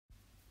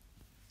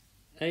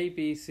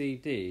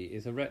ABCD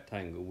is a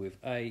rectangle with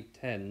A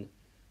 10,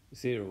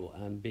 0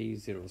 and B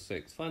 0,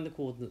 6. Find the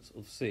coordinates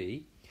of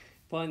C.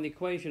 Find the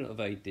equation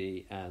of AD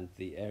and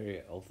the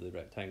area of the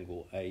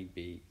rectangle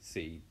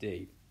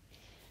ABCD.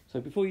 So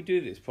before you do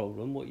this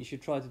problem, what you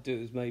should try to do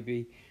is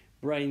maybe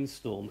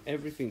brainstorm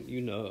everything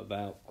you know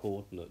about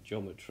coordinate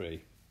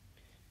geometry.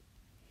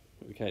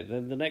 Okay,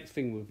 then the next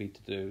thing would be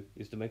to do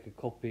is to make a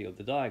copy of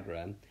the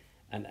diagram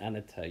and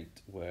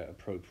annotate where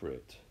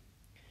appropriate.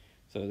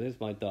 So there's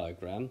my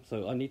diagram.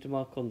 So I need to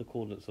mark on the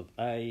coordinates of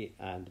A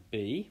and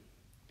B.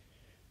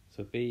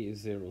 So B is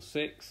 0,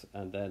 6,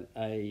 and then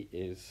A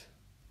is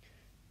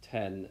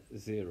 10,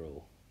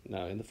 0.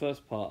 Now in the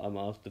first part I'm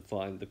asked to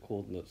find the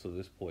coordinates of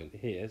this point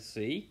here,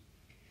 C.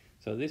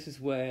 So this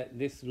is where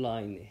this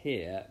line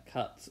here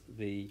cuts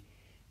the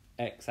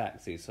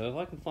x-axis. So if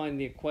I can find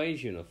the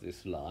equation of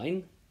this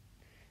line,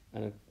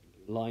 and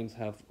lines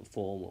have a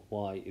form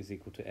y is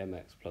equal to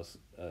mx plus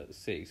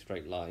c,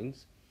 straight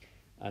lines,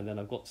 and then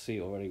I've got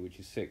c already, which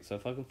is 6. So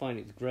if I can find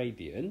its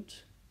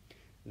gradient,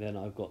 then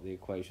I've got the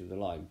equation of the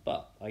line.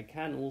 But I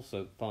can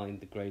also find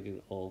the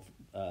gradient of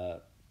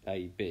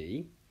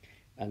AB,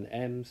 and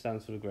m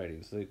stands for the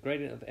gradient. So the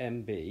gradient of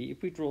MB,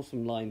 if we draw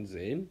some lines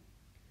in,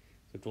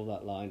 so draw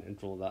that line and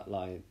draw that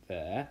line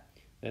there,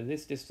 then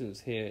this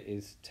distance here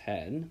is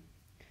 10,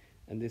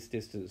 and this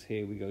distance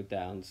here we go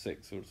down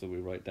 6, so we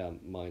write down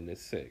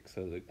minus 6.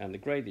 So the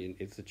gradient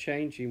is the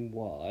change in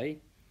y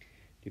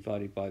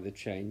divided by the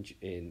change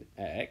in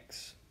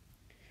x.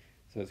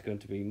 So it's going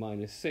to be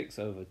minus 6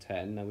 over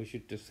 10. Now we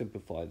should just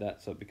simplify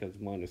that, so it becomes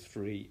minus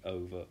 3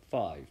 over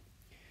 5.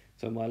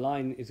 So my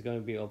line is going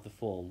to be of the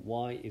form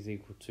y is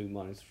equal to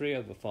minus 3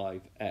 over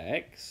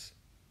 5x.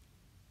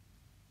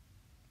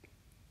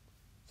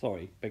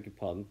 Sorry, beg your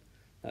pardon,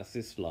 that's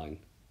this line.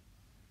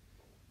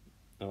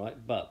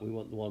 Alright, but we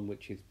want the one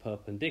which is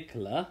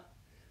perpendicular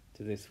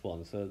to this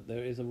one. So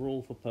there is a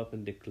rule for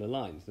perpendicular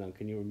lines. Now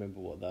can you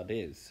remember what that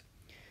is?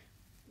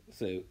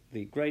 So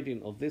the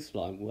gradient of this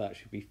line will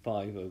actually be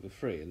 5 over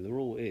 3. And the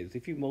rule is,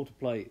 if you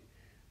multiply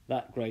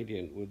that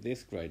gradient with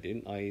this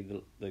gradient, i.e.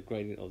 the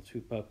gradient of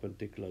two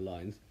perpendicular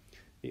lines,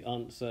 the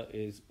answer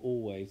is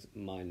always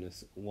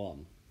minus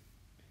 1.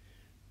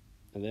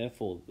 And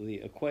therefore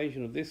the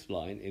equation of this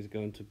line is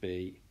going to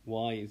be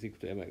y is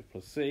equal to mx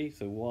plus c.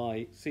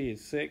 So c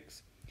is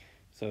 6,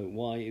 so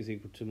y is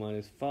equal to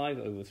minus 5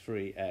 over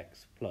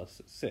 3x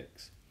plus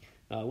 6.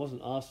 Now I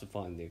wasn't asked to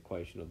find the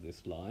equation of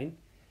this line.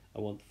 I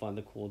want to find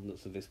the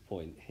coordinates of this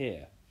point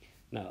here.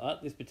 Now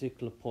at this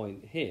particular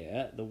point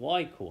here, the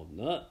y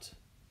coordinate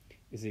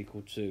is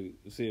equal to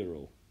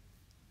 0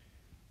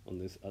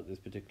 at this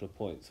particular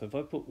point. So if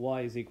I put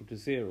y is equal to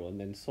 0 and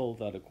then solve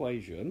that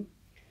equation,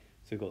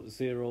 so we've got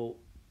 0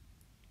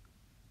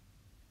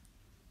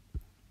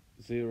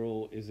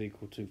 is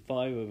equal to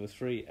 5 over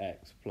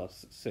 3x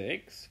plus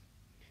 6.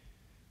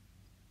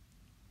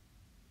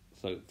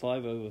 So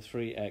 5 over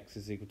 3x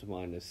is equal to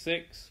minus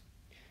 6.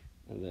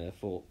 And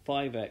therefore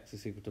 5x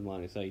is equal to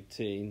minus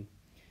 18,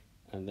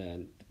 and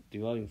then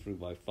dividing through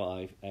by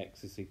 5,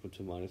 x is equal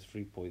to minus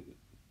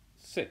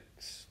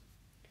 3.6.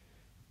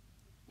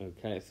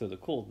 Okay, so the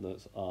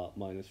coordinates are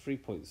minus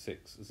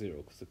 3.60,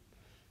 because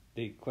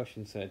the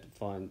question said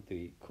find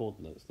the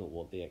coordinates, not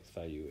what the x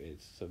value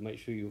is. So make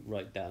sure you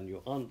write down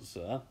your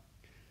answer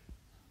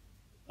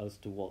as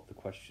to what the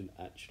question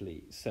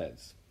actually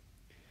says.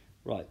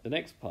 Right, the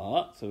next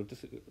part, so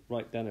just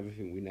write down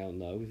everything we now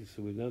know.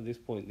 So we know this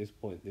point, this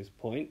point, this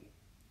point.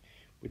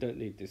 We don't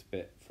need this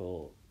bit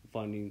for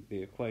finding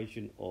the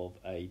equation of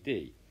AD.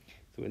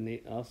 So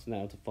we asked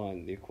now to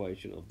find the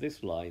equation of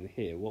this line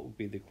here. What would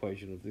be the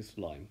equation of this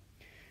line?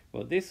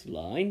 Well, this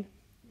line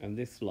and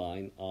this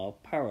line are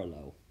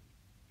parallel.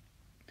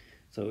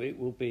 So it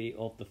will be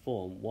of the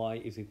form y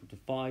is equal to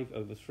 5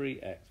 over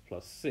 3x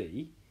plus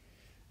c.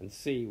 And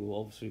c will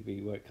obviously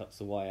be where it cuts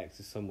the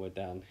y-axis somewhere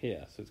down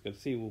here. So it's going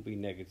to c will be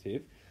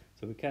negative.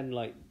 So we can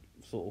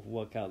sort of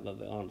work out that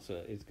the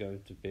answer is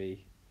going to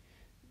be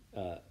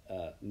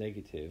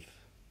negative.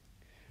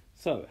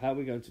 So how are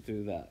we going to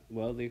do that?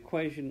 Well, the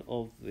equation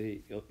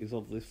is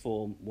of this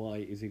form y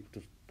is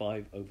equal to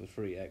 5 over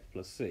 3x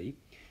plus c.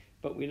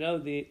 But we know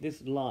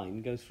this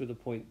line goes through the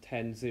point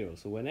 10, 0.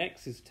 So when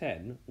x is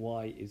 10,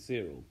 y is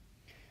 0.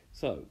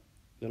 So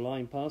the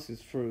line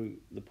passes through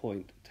the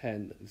point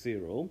 10,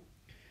 0.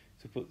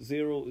 So put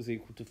 0 is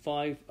equal to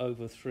 5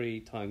 over 3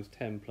 times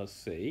 10 plus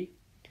c.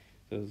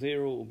 So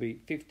 0 will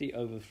be 50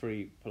 over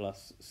 3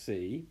 plus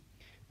c,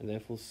 and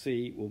therefore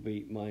c will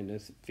be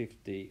minus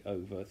 50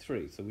 over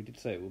 3. So we did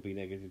say it will be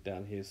negative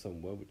down here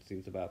somewhere, which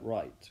seems about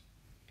right.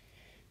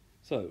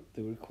 So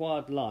the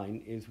required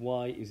line is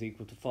y is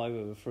equal to 5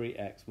 over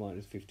 3x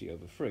minus 50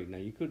 over 3. Now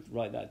you could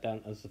write that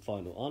down as the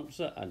final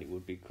answer, and it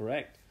would be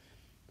correct,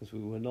 because we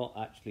were not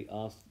actually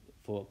asked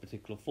for a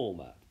particular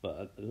format.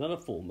 But another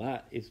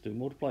format is to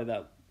multiply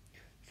that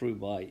through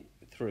by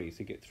 3. So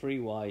you get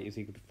 3y is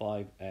equal to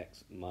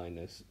 5x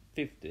minus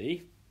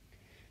 50.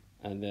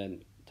 And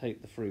then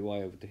take the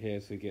 3y over to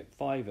here, so you get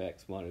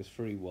 5x minus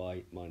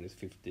 3y minus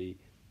 50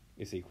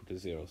 is equal to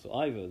 0. So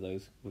either of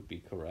those would be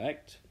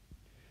correct.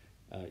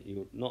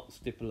 You're not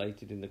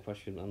stipulated in the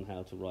question on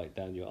how to write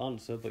down your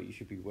answer, but you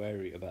should be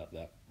wary about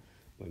that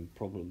when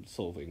problem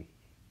solving.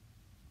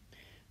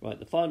 Right,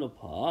 the final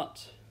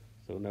part,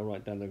 so we'll now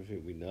write down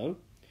everything we know,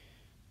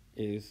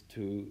 is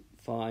to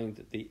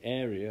find the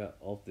area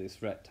of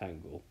this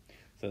rectangle.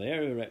 So the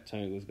area of the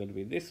rectangle is going to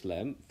be this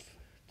length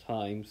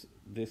times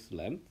this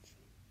length.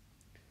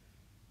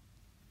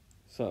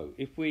 So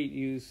if we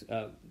use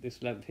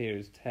this length here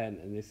is 10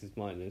 and this is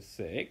minus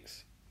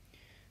 6,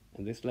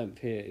 and this length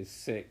here is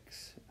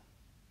 6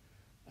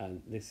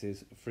 and this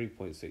is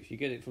 3.6. You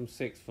get it from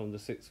 6 from the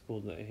 6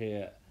 coordinate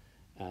here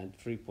and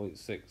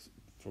 3.6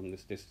 from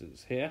this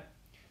distance here.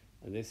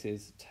 And this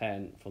is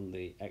 10 from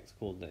the x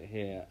coordinate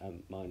here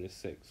and minus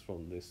 6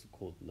 from this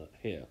coordinate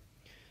here.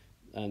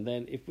 And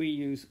then if we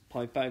use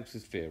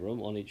Pythagoras'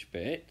 theorem on each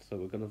bit, so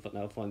we're going to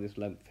now find this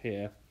length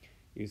here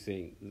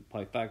using the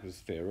Pythagoras'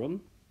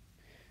 theorem.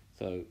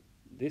 So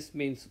this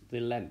means the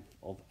length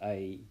of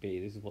AB.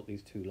 This is what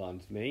these two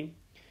lines mean.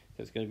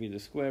 So it's going to be the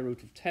square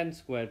root of 10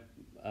 squared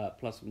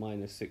plus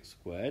minus 6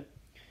 squared,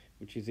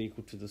 which is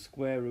equal to the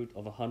square root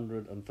of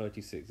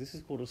 136. This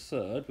is called a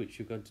surd, which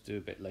you're going to do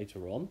a bit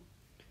later on.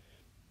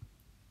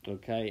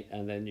 Okay,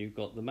 and then you've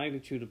got the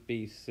magnitude of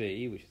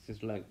BC, which is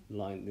this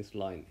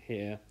line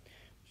here,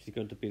 which is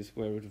going to be the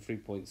square root of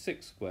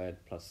 3.6 squared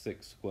plus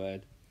 6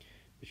 squared,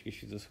 which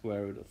gives you the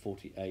square root of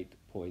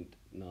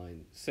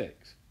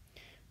 48.96.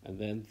 And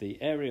then the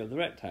area of the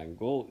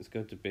rectangle is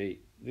going to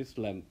be this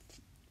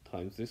length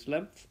times this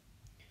length,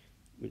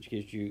 which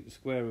gives you the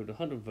square root of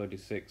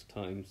 136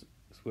 times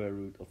square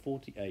root of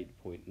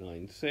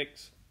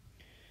 48.96,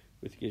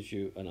 which gives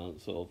you an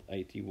answer of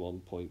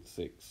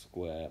 81.6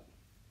 square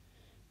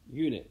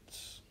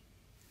units.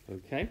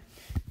 Okay,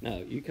 now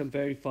you can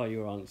verify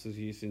your answers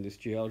using this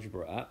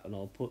Geogebra app, and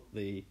I'll put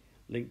the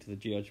link to the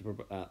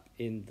Geogebra app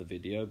in the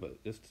video,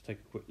 but just to take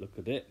a quick look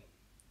at it.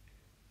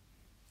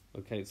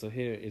 Okay, so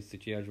here is the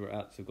Geogebra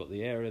app. So we've got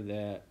the area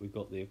there, we've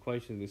got the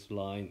equation of this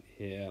line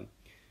here,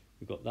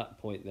 we've got that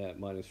point there,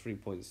 minus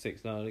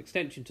 3.6. Now an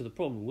extension to the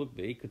problem would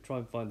be, could try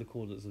and find the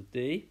coordinates of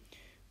D.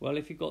 Well,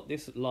 if you've got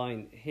this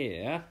line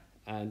here,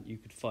 and you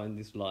could find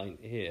this line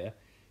here,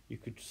 you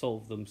could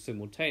solve them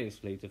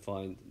simultaneously to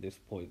find this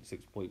point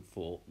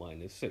 6.4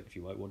 minus 6.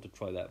 You might want to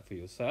try that for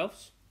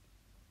yourselves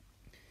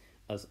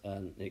as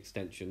an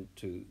extension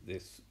to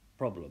this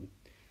problem.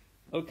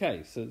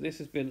 Okay, so this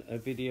has been a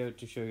video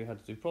to show you how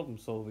to do problem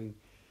solving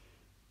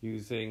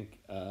using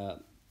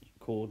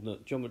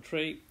coordinate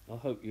geometry. I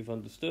hope you've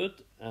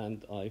understood,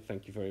 and I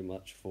thank you very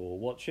much for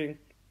watching.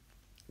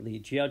 The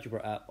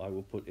Geogebra app I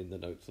will put in the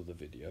notes of the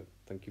video.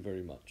 Thank you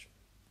very much.